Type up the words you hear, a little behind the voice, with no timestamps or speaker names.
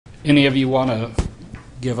Any of you want to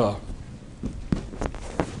give a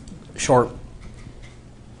short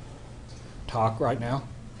talk right now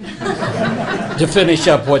to finish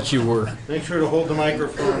up what you were? Make sure to hold the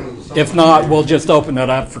microphone. If not, we'll just open it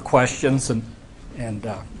up for questions and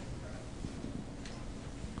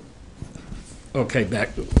okay, back.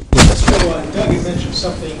 So Doug had mentioned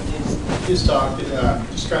something in his talk that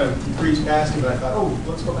just kind of breezed past it, but I thought, oh,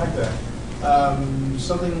 let's go back to that.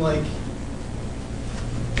 Something like,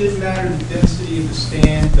 didn't matter the density of the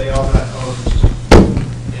stand, they all got owned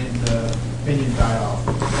and the opinion died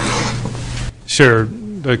off. Sure.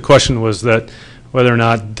 The question was that whether or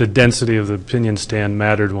not the density of the pinion stand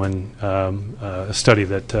mattered when a study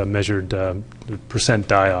that measured the percent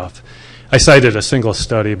die-off. I cited a single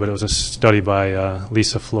study, but it was a study by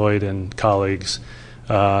Lisa Floyd and colleagues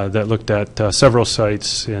that looked at several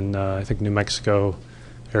sites in, I think, New Mexico,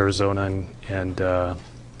 Arizona, and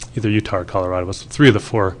either Utah or Colorado. It was 3 of the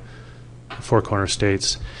 4 corner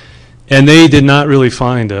states. And they did not really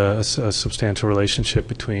find a substantial relationship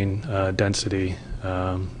between density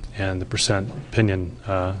and the percent pinion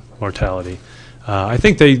mortality. I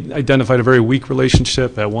think they identified a very weak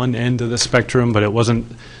relationship at one end of the spectrum, but it wasn't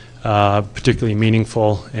particularly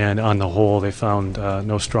meaningful, and on the whole they found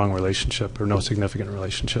no strong relationship or no significant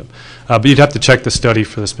relationship. But you'd have to check the study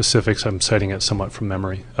for the specifics. I'm citing it somewhat from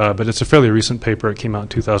memory. But it's a fairly recent paper. It came out in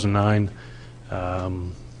 2009.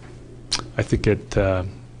 I think it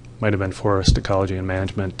might have been Forest Ecology and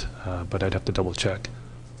Management, but I'd have to double check.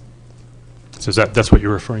 So that's what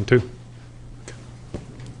you're referring to?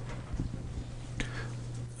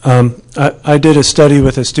 I did a study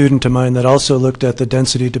with a student of mine that also looked at the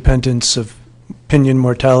density dependence of pinion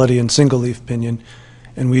mortality and single-leaf pinion,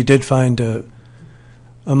 and we did find a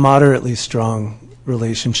moderately strong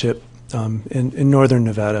relationship in northern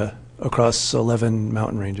Nevada across 11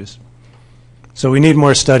 mountain ranges. So we need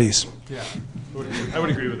more studies. Yeah, I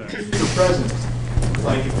would agree with that. Juniper present,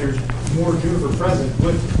 like if there's more juniper present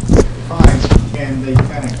with the pines, can they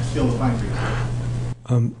kind of kill the pine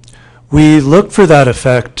trees? We looked for that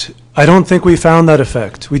effect. I don't think we found that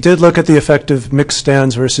effect. We did look at the effect of mixed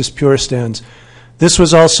stands versus pure stands. This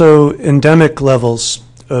was also endemic levels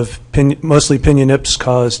of mostly pinion nips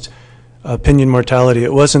caused pinion mortality.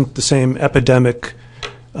 It wasn't the same epidemic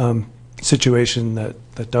situation that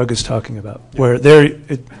Doug is talking about, where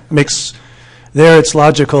it's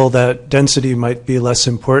logical that density might be less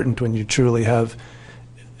important when you truly have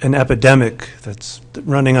an epidemic that's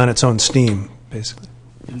running on its own steam, basically.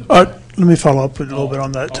 Let me follow up with a little bit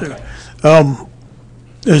on that, too.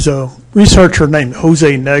 There's a researcher named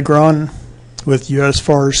Jose Negron with U.S.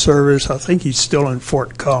 Forest Service. I think he's still in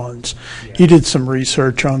Fort Collins. Yeah. He did some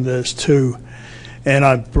research on this, too. And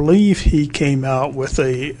I believe he came out with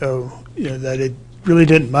that it really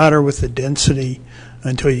didn't matter with the density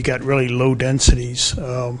until you got really low densities.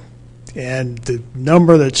 And the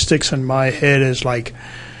number that sticks in my head is like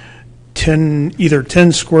either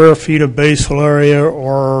 10 square feet of basal area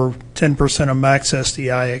or 10% of max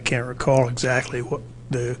SDI. I can't recall exactly what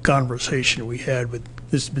the conversation we had, but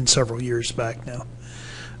this has been several years back now.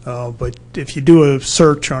 But if you do a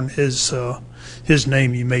search on his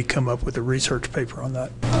name, you may come up with a research paper on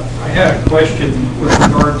that. I had a question with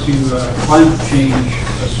regard to climate change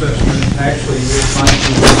assessment. Actually, we're trying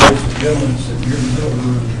to replace the gentleman sitting here in the middle of the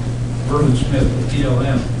room, Vernon Smith with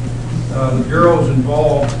PLM. The Bureau is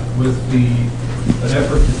involved with an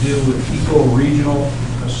effort to deal with eco-regional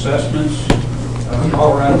assessments,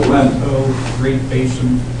 Colorado Plateau, Great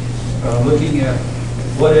Basin, looking at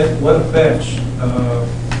what effects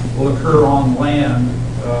will occur on land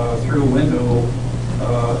through a window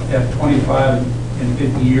at 25 and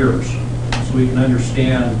 50 years, so we can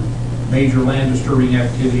understand major land disturbing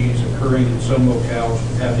activities occurring in some locales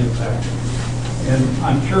that have impact. And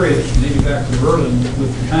I'm curious, maybe back to Berlin,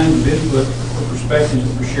 with the kind of input or perspectives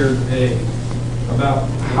that were shared today, about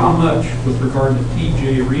how much, with regard to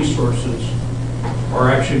TJ resources, are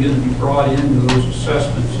actually going to be brought into those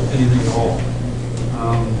assessments, if anything at all.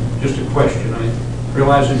 Just a question. I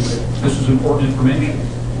realizing that this is important information.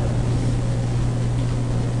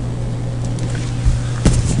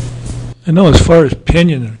 I know as far as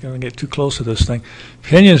pinion, I'm going to get too close to this thing,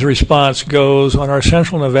 pinion's response goes on our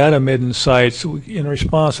central Nevada midden sites in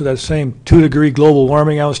response to that same 2-degree global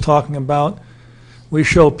warming I was talking about. We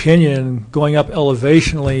show pinion going up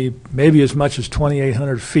elevationally maybe as much as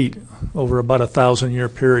 2,800 feet over about a 1,000-year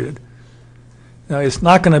period. Now, it's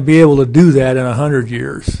not going to be able to do that in 100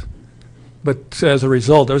 years. But as a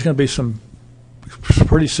result, there's going to be some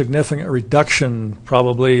pretty significant reduction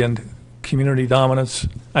probably in community dominance,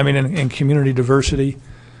 in community diversity.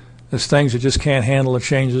 There's things that just can't handle the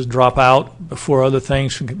changes, drop out before other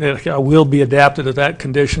things that will be adapted to that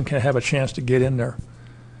condition can have a chance to get in there.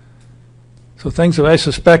 So things that I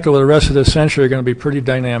suspect over the rest of this century are going to be pretty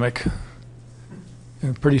dynamic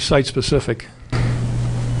and pretty site-specific.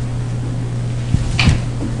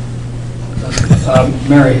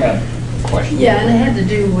 Mary had a question. Yeah, and it had to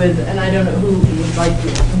do with, and I don't know who would like to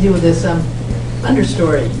deal with this,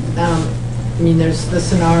 understory. I mean, there's the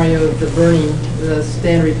scenario of the burning, the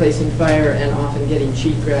stand replacing fire, and often getting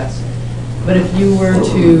cheatgrass. But if you were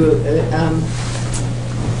to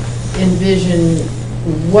envision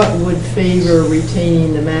what would favor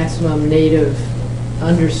retaining the maximum native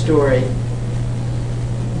understory,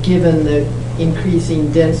 given the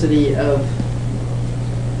increasing density of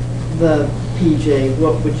the PJ,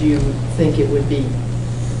 what would you think it would be?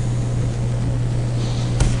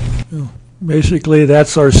 Basically,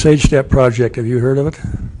 that's our Sage Step project. Have you heard of it?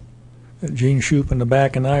 That Gene Shoup and the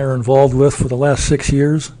back and I are involved with for the last 6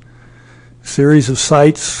 years. Series of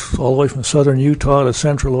sites all the way from southern Utah to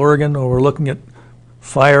central Oregon, where we're looking at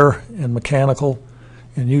fire and mechanical.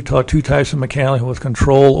 In Utah, 2 types of mechanical with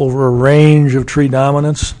control over a range of tree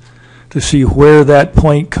dominance to see where that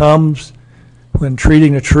point comes when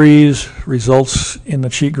treating the trees results in the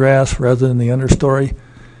cheatgrass rather than the understory.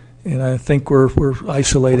 And I think we're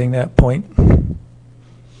isolating that point.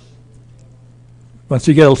 Once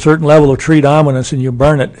you get a certain level of tree dominance and you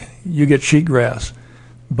burn it, you get cheatgrass.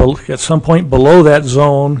 At some point below that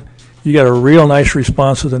zone, you get a real nice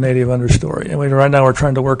response to the native understory. And right now we're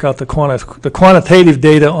trying to work out the quantitative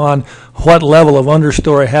data on what level of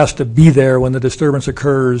understory has to be there when the disturbance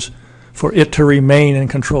occurs for it to remain in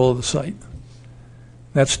control of the site.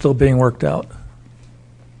 That's still being worked out.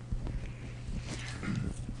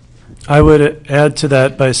 I would add to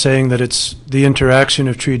that by saying that it's the interaction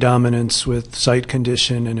of tree dominance with site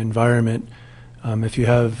condition and environment. If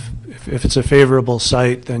it's a favorable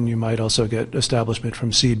site, then you might also get establishment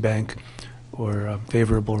from seed bank or a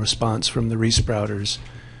favorable response from the resprouters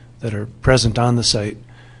that are present on the site.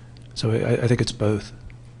 So I think it's both.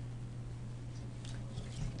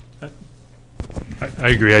 I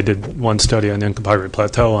agree. I did one study on the Uncompahgre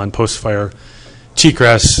Plateau on post-fire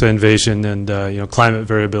cheatgrass invasion, and climate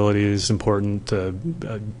variability is important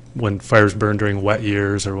when fires burn during wet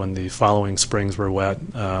years or when the following springs were wet,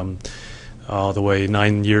 all the way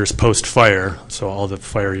 9 years post-fire, so all the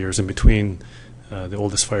fire years in between the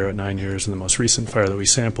oldest fire at 9 years and the most recent fire that we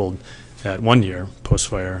sampled at 1 year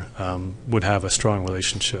post-fire would have a strong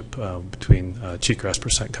relationship between cheatgrass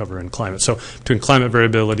percent cover and climate. So between climate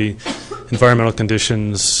variability, environmental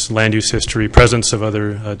conditions, land use history, presence of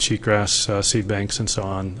other cheatgrass seed banks, and so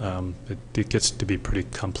on, it gets to be pretty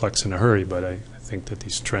complex in a hurry, but I think that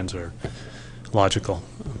these trends are logical.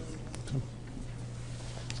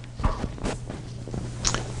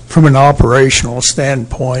 From an operational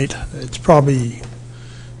standpoint, it's probably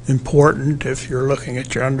important if you're looking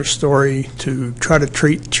at your understory to try to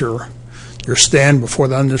treat your stand before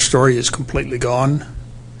the understory is completely gone,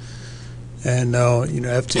 and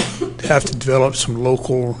have to develop some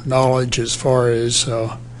local knowledge as far as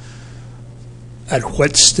at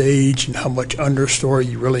what stage and how much understory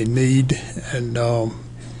you really need, and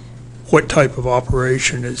what type of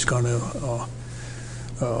operation is going to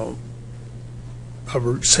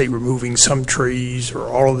say removing some trees or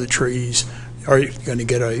all of the trees. Are you going to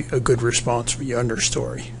get a good response from your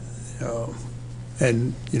understory?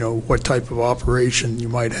 And what type of operation you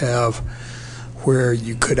might have where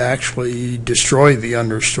you could actually destroy the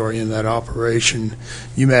understory in that operation.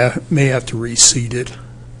 You may have to reseed it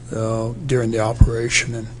during the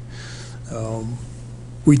operation, and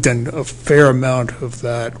we've done a fair amount of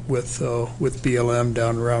that with BLM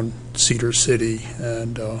down around Cedar City,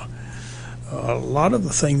 and a lot of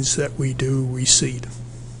the things that we do, we seed.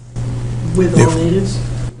 With all natives?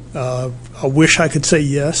 I wish I could say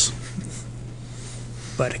yes,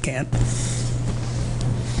 but I can't.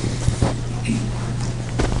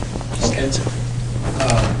 Okay.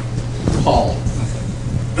 Paul.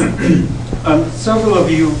 Several of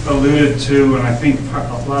you alluded to, and I think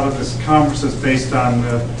a lot of this conference is based on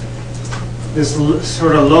this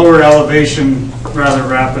sort of lower elevation, rather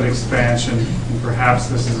rapid expansion, and perhaps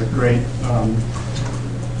this is a great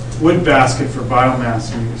wood basket for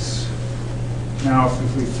biomass use. Now,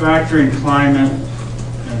 if we factor in climate,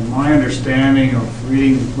 and my understanding of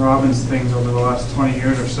reading Robin's things over the last 20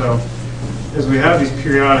 years or so, is we have these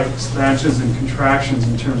periodic expansions and contractions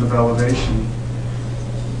in terms of elevation.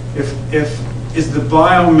 Is the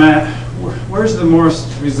biomass, where's the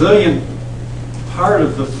most resilient part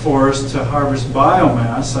of the forest to harvest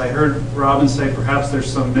biomass? I heard Robin say perhaps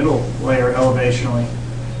there's some middle layer elevationally.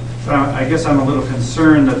 I guess I'm a little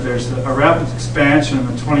concerned that there's a rapid expansion in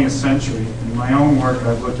the 20th century. In my own work,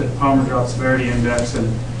 I've looked at Palmer Drought Severity Index, and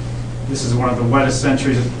this is one of the wettest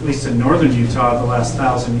centuries, at least in northern Utah, of the last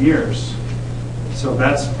 1,000 years. So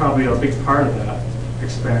that's probably a big part of that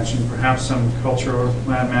expansion, perhaps some cultural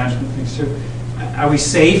land management things too. Are we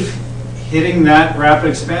safe hitting that rapid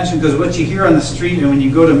expansion? Because what you hear on the street and when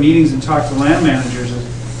you go to meetings and talk to land managers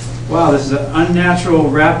is, wow, this is an unnatural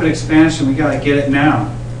rapid expansion, we got to get it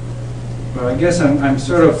now. But I guess I'm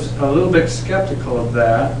sort of a little bit skeptical of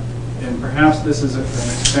that, and perhaps this is an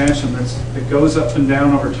expansion that goes up and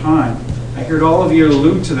down over time. I heard all of you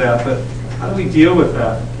allude to that, but how do we deal with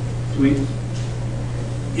that?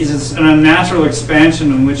 Is it an unnatural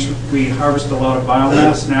expansion in which we harvest a lot of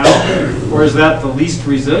biomass now, or is that the least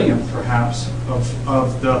resilient, perhaps,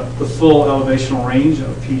 of the full elevational range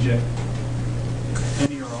of PJ?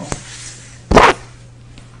 Any or all?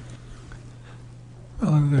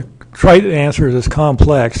 The trite answer is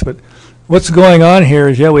complex, but what's going on here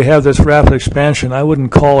is, yeah, we have this rapid expansion. I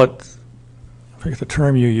wouldn't call it, I forget the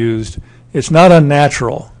term you used, it's not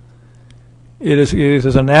unnatural. It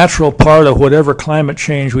is a natural part of whatever climate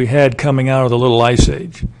change we had coming out of the Little Ice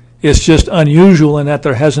Age. It's just unusual in that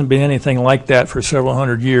there hasn't been anything like that for several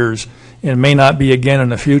hundred years and may not be again in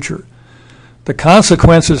the future. The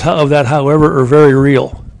consequences of that, however, are very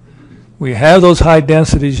real. We have those high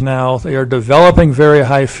densities now. They are developing very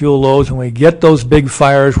high fuel loads. When we get those big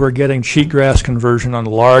fires, we're getting cheatgrass conversion on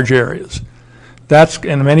large areas. That's,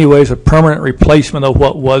 in many ways, a permanent replacement of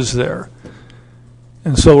what was there.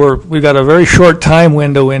 And so we've got a very short time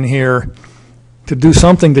window in here to do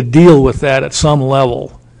something to deal with that at some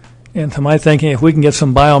level. And to my thinking, if we can get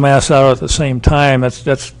some biomass out at the same time,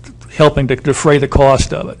 that's helping to defray the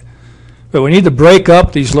cost of it. But we need to break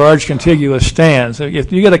up these large contiguous stands.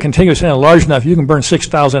 If you get a contiguous stand large enough, you can burn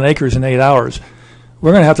 6,000 acres in 8 hours.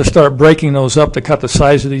 We're going to have to start breaking those up to cut the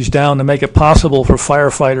size of these down to make it possible for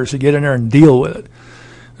firefighters to get in there and deal with it.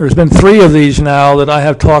 There's been 3 of these now that I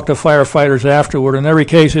have talked to firefighters afterward. In every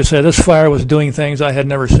case, they said this fire was doing things I had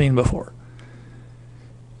never seen before.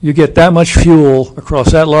 You get that much fuel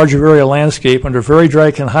across that large area landscape under very dry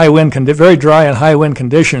and high wind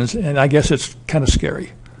conditions, and I guess it's kind of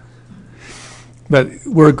scary. But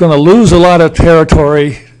we're going to lose a lot of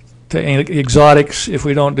territory to exotics if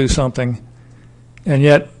we don't do something, and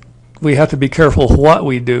yet we have to be careful what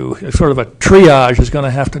we do. It's sort of a triage is going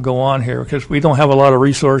to have to go on here because we don't have a lot of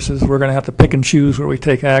resources. We're going to have to pick and choose where we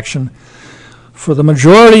take action. For the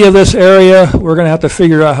majority of this area, we're going to have to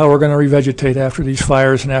figure out how we're going to revegetate after these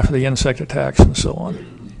fires and after the insect attacks and so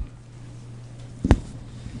on.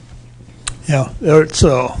 Yeah, it's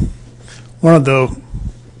one of the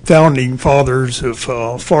founding fathers of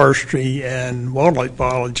forestry and wildlife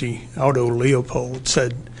biology, Aldo Leopold,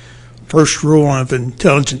 said, first rule of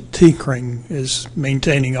intelligent tinkering is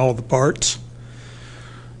maintaining all the parts.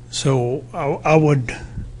 So I would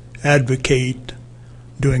advocate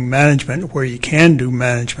doing management where you can do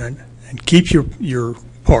management and keep your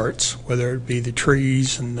parts, whether it be the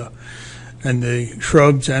trees and the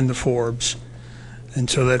shrubs and the forbs, and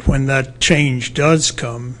so that when that change does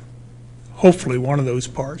come, hopefully one of those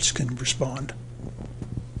parts can respond.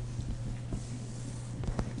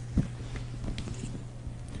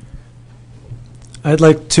 I'd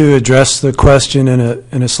like to address the question in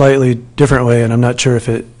a slightly different way, and I'm not sure if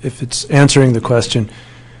it's answering the question.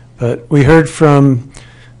 But we heard from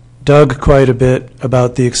Doug quite a bit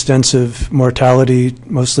about the extensive mortality,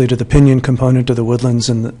 mostly to the pinyon component of the woodlands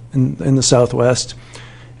in the Southwest.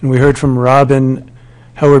 And we heard from Robin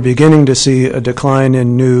how we're beginning to see a decline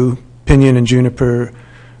in new pinyon and juniper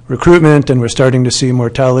recruitment, and we're starting to see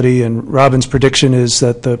mortality. And Robin's prediction is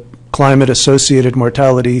that the climate-associated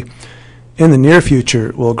mortality in the near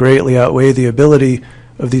future will greatly outweigh the ability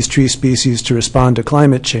of these tree species to respond to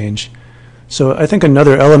climate change. So I think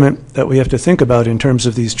another element that we have to think about in terms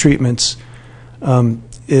of these treatments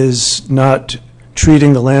is not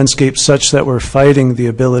treating the landscape such that we're fighting the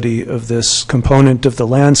ability of this component of the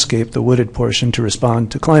landscape, the wooded portion, to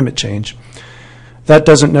respond to climate change. That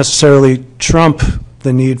doesn't necessarily trump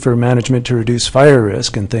the need for management to reduce fire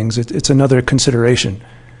risk and things. It's another consideration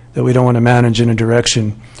that we don't want to manage in a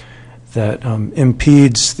direction that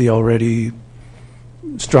impedes the already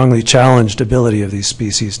strongly challenged ability of these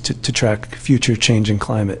species to track future changing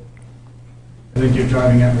climate. I think you're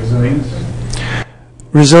driving at resilience.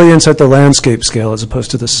 Resilience at the landscape scale as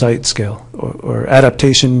opposed to the site scale, or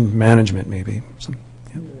adaptation management maybe.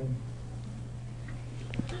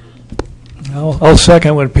 I'll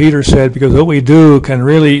second what Peter said, because what we do can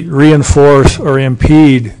really reinforce or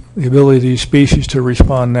impede the ability of these species to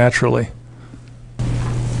respond naturally.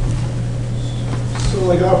 So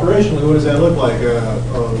like operationally, what does that look like?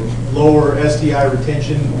 Lower STI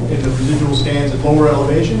retention in the residual stands at lower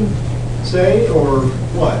elevation, say, or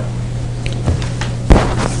what?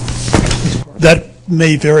 That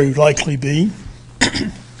may very likely be.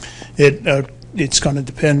 It's going to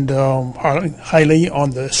depend highly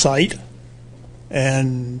on the site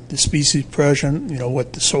and the species present,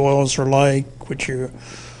 what the soils are like, what your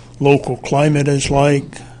local climate is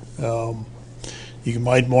like. You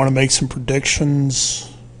might want to make some predictions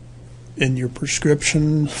in your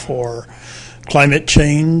prescription for climate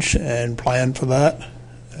change and plan for that.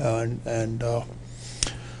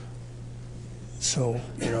 So,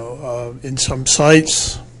 in some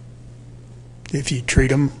sites, if you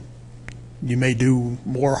treat them, you may do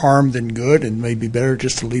more harm than good, and may be better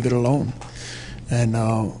just to leave it alone and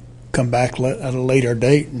come back at a later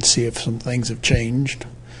date and see if some things have changed.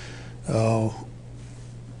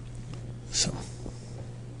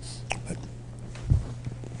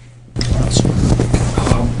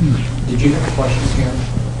 Did you have questions,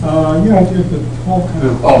 Karen? Yeah, I did, but Paul kind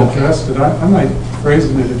of addressed it. I might phrase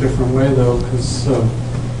it in a different way, though, because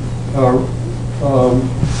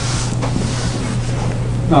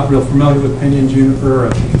not real familiar with pinyon juniper. I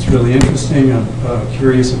think it's really interesting. I'm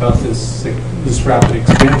curious about this rapid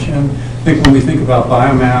expansion. I think when we think about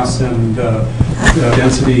biomass and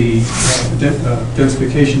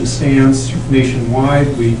densification stands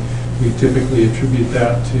nationwide, we typically attribute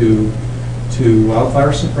that to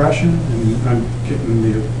wildfire suppression, and I'm getting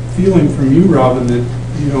the feeling from you, Robin, that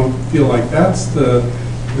you don't feel like that's the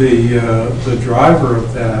driver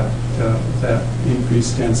of that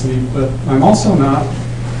increased density. But I'm also not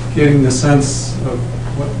getting the sense of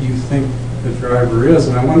what you think the driver is,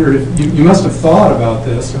 and I wondered if you must have thought about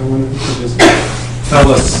this. I wonder if you could just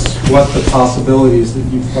tell us what the possibilities that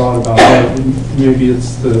you've thought about that. Maybe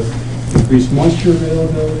it's the increased moisture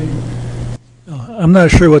availability. I'm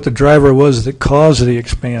not sure what the driver was that caused the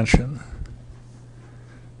expansion.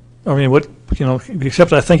 I mean,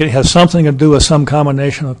 except I think it has something to do with some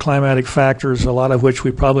combination of climatic factors, a lot of which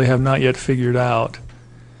we probably have not yet figured out.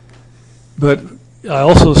 But I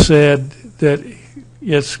also said that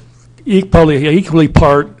it's probably equally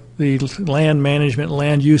part the land management,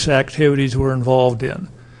 land use activities we're involved in.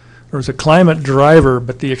 There's a climate driver,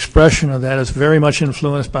 but the expression of that is very much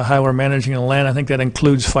influenced by how we're managing the land. I think that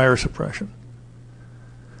includes fire suppression.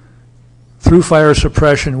 Through fire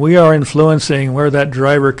suppression, we are influencing where that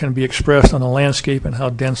driver can be expressed on the landscape and how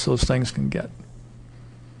dense those things can get.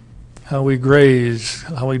 How we graze,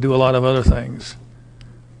 how we do a lot of other things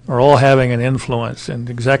are all having an influence, and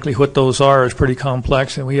exactly what those are is pretty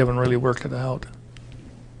complex, and we haven't really worked it out.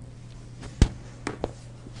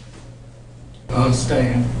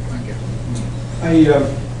 Stan. I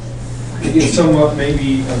get somewhat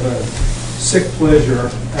maybe of a sick pleasure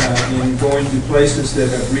in going to places that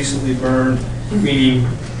have recently burned, meaning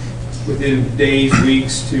within days,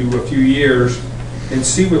 weeks to a few years, and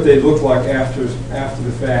see what they look like after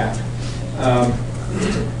the fact.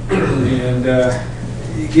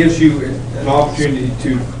 It gives you an opportunity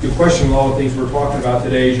to question all the things we're talking about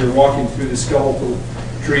today as you're walking through the skeletal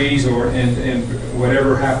trees and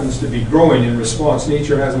whatever happens to be growing in response.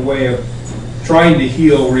 Nature has a way of trying to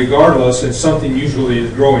heal regardless, and something usually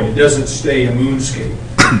is growing. It doesn't stay a moonscape,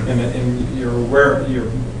 and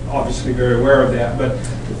you're obviously very aware of that. But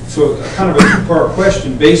so kind of a two-part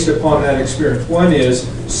question based upon that experience. One is,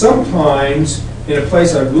 sometimes in a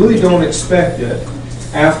place I really don't expect it,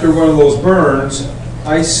 after one of those burns,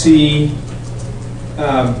 I see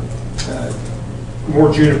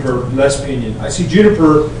more juniper, less pinyon. I see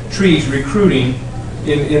juniper trees recruiting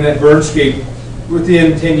in that burnscape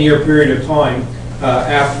within a 10-year period of time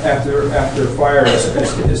after fire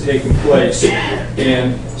has taken place.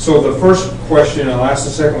 And so the first question, I'll ask the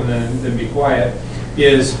second one then be quiet,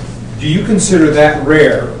 is do you consider that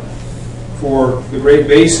rare for the Great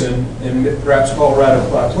Basin and perhaps Colorado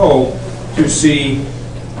Plateau to see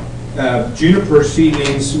juniper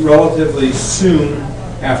seedlings relatively soon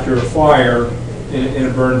after a fire in a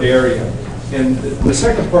burned area? And the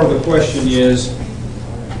second part of the question is,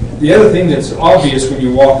 the other thing that's obvious when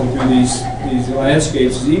you're walking through these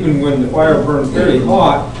landscapes is even when the fire burns very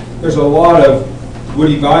hot, there's a lot of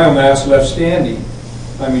woody biomass left standing.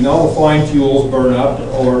 I mean, all the fine fuels burn up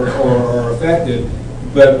or are affected,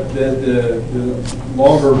 but the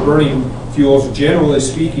longer burning fuels, generally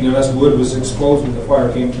speaking, unless wood was exposed when the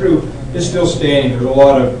fire came through, is still standing. There's a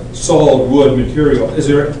lot of solid wood material. Is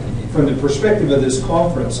there, from the perspective of this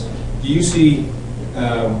conference, do you see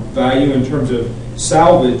value in terms of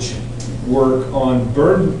salvage work on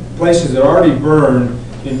places that already burn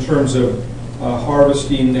in terms of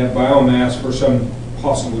harvesting that biomass for some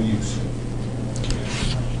possible use?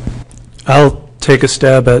 I'll take a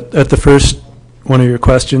stab at the first one of your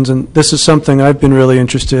questions, and this is something I've been really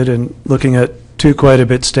interested in looking at too quite a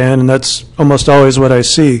bit, Stan, and that's almost always what I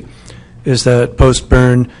see, is that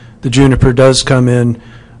post-burn, the juniper does come in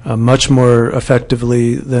much more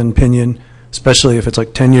effectively than pinyon, especially if it's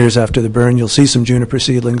like 10 years after the burn. You'll see some juniper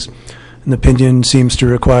seedlings, and the pinyon seems to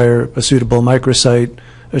require a suitable microsite,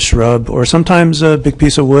 a shrub, or sometimes a big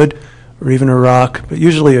piece of wood, or even a rock, but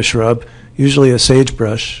usually a shrub, usually a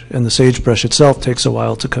sagebrush, and the sagebrush itself takes a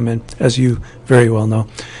while to come in, as you very well know.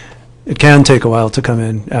 It can take a while to come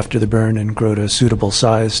in after the burn and grow to a suitable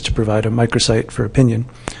size to provide a microsite for a pinyon.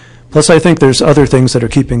 Plus, I think there's other things that are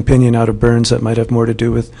keeping pinyon out of burns that might have more to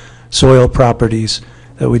do with soil properties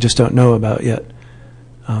that we just don't know about yet.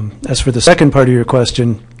 As for the second part of your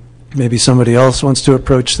question, maybe somebody else wants to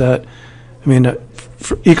approach that. I mean,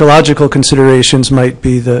 for ecological considerations might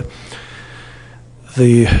be the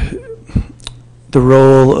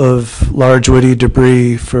role of large woody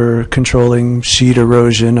debris for controlling sheet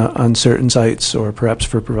erosion on certain sites, or perhaps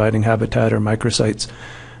for providing habitat or microsites.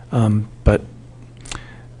 But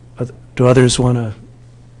do others want to?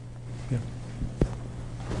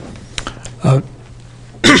 Yeah.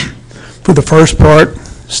 For the first part,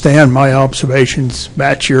 Stan, my observations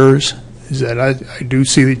match yours, is that I do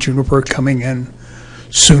see the juniper coming in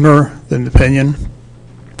sooner than the pinyon.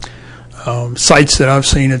 Sites that I've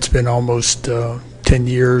seen, it's been almost 10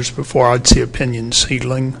 years before I'd see a pinyon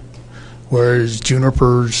seedling, whereas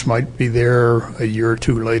junipers might be there a year or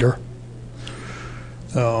two later.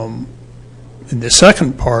 In the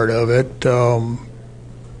second part of it,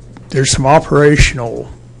 there's some operational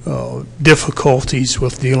difficulties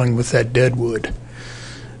with dealing with that dead wood.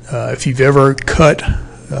 If you've ever cut,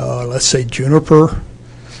 let's say, juniper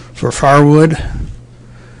for firewood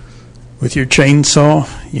with your chainsaw,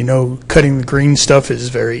 you know, cutting the green stuff is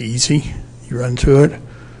very easy. You run through it.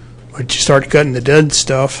 But you start cutting the dead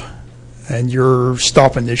stuff, and you're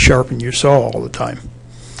stopping to sharpen your saw all the time.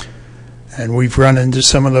 And we've run into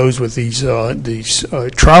some of those with these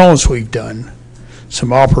trials we've done,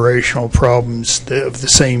 some operational problems of the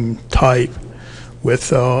same type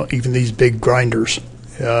with even these big grinders.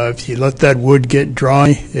 If you let that wood get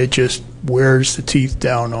dry, it just wears the teeth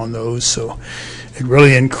down on those. So it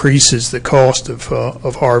really increases the cost of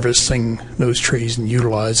harvesting those trees and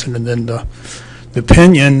utilizing. And then the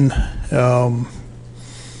pinyon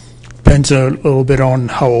depends a little bit on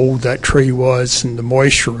how old that tree was and the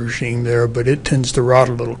moisture regime there, but it tends to rot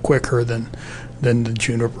a little quicker than the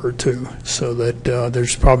juniper too. So that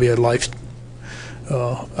there's probably a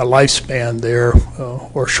lifespan there,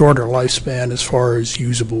 or shorter lifespan as far as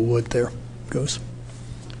usable wood there goes.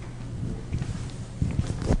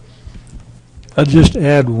 I'll just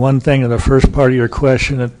add one thing to the first part of your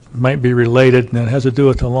question that might be related, and it has to do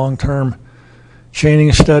with the long-term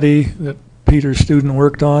chaining study that Peter's student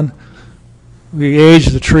worked on. We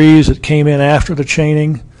aged the trees that came in after the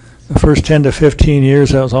chaining. The first 10 to 15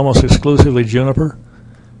 years, that was almost exclusively juniper.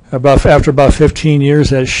 After about 15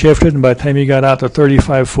 years, that shifted, and by the time you got out to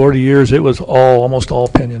 35, 40 years, it was almost all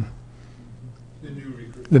pinyon.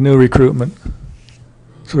 The new recruitment.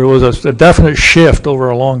 So there was a definite shift over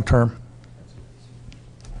a long term.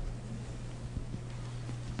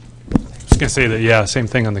 I was going to say that, yeah, same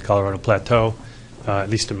thing on the Colorado Plateau, at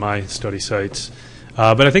least in my study sites.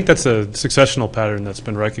 But I think that's a successional pattern that's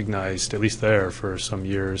been recognized, at least there, for some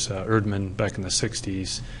years. Erdman, back in the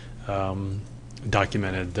 60s,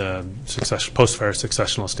 documented post-fire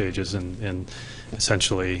successional stages, and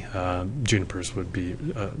essentially junipers would be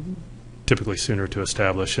typically sooner to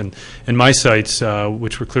establish. And in my sites,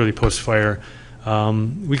 which were clearly post-fire,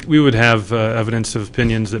 we would have evidence of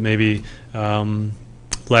pinyons that maybe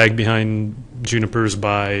lag behind junipers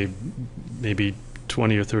by maybe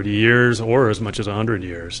 20 or 30 years, or as much as 100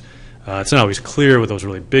 years. It's not always clear with those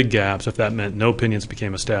really big gaps if that meant no pinyons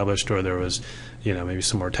became established or there was, maybe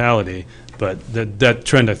some mortality. But that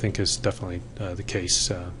trend, I think, is definitely the case,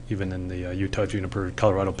 even in the Utah juniper,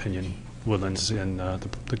 Colorado pinyon woodlands in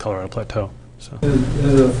the Colorado Plateau. So.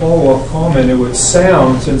 As a follow-up comment, it would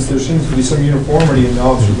sound, since there seems to be some uniformity in the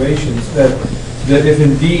observations, that if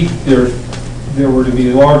indeed there were to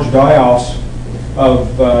be large die-offs of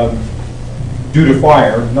due to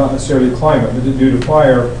fire, not necessarily climate, but due to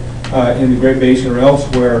fire in the Great Basin or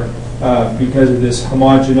elsewhere, because of this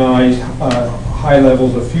homogenized high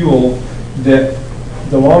levels of fuel, that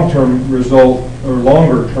the long-term result or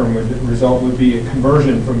longer-term result would be a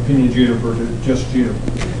conversion from pinyon juniper to just juniper.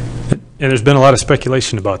 And there's been a lot of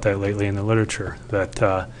speculation about that lately in the literature, that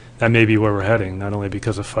that may be where we're heading, not only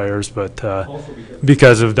because of fires, but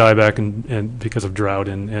because of dieback and because of drought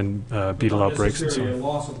and beetle outbreaks. Not necessarily a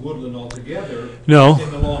loss of woodland altogether. No.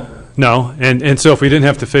 In the long run. No, and so if we didn't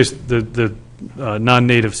have to face the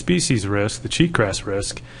non-native species risk, the cheatgrass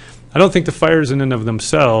risk, I don't think the fires in and of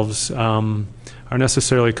themselves are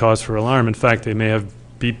necessarily cause for alarm. In fact, they may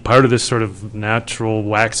be part of this sort of natural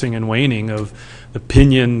waxing and waning of the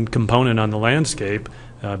pinyon component on the landscape,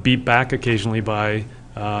 beat back occasionally by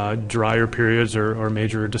drier periods or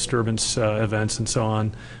major disturbance events and so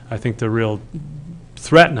on. I think the real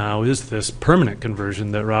threat now is this permanent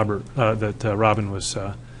conversion that Robin was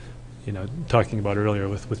talking about earlier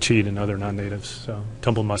with cheat and other non-natives, so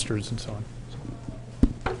tumble mustards and so on.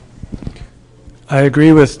 I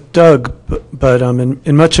agree with Doug, but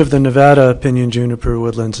in much of the Nevada pinyon juniper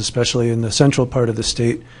woodlands, especially in the central part of the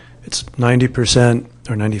state, it's 90%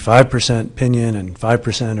 or 95% pinyon and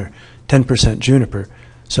 5% or 10% juniper.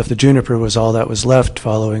 So if the juniper was all that was left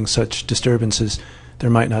following such disturbances, there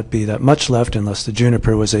might not be that much left unless the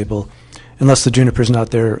juniper is not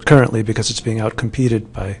there currently because it's being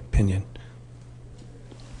outcompeted by pinyon.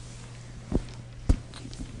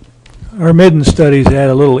 Our midden studies had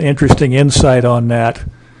a little interesting insight on that.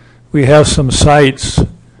 We have some sites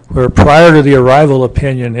where prior to the arrival of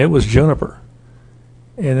pinyon, it was juniper.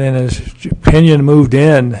 And then as pinyon moved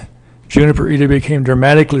in, juniper either became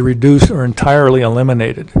dramatically reduced or entirely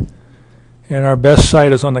eliminated. And our best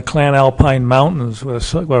site is on the Clan Alpine Mountains,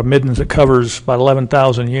 with a middens that covers about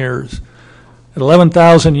 11,000 years. At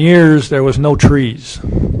 11,000 years, there was no trees.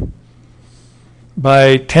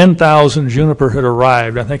 By 10,000, juniper had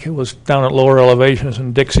arrived. I think it was down at lower elevations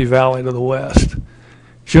in Dixie Valley to the west.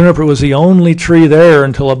 Juniper was the only tree there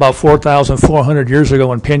until about 4,400 years ago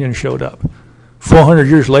when pinyon showed up. 400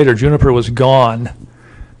 years later, juniper was gone.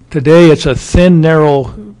 Today, it's a thin, narrow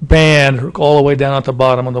band all the way down at the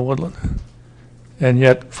bottom of the woodland. And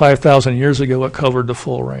yet, 5,000 years ago, it covered the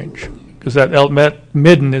full range. Because that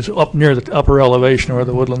midden is up near the upper elevation where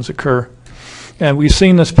the woodlands occur. And we've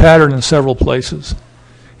seen this pattern in several places.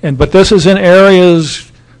 But this is in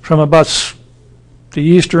areas from about the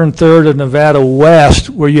eastern third of Nevada west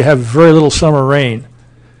where you have very little summer rain.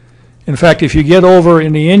 In fact, if you get over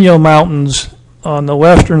in the Inyo Mountains on the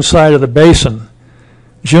western side of the basin,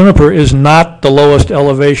 juniper is not the lowest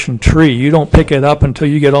elevation tree. You don't pick it up until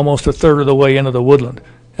you get almost a third of the way into the woodland.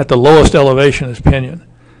 At the lowest elevation is pinyon.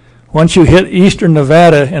 Once you hit eastern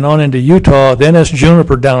Nevada and on into Utah, then it's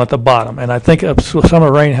juniper down at the bottom. And I think summer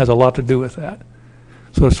rain has a lot to do with that.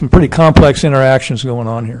 So there's some pretty complex interactions going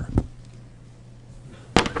on here.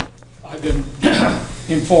 I've been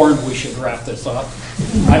informed we should wrap this up.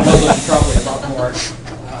 I know there's probably a lot more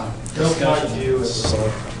discussion. So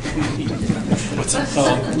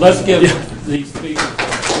let's give these speakers.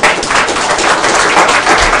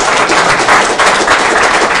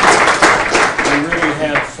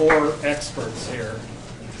 Had 4 experts here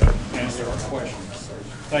to answer our questions.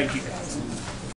 Thank you, guys.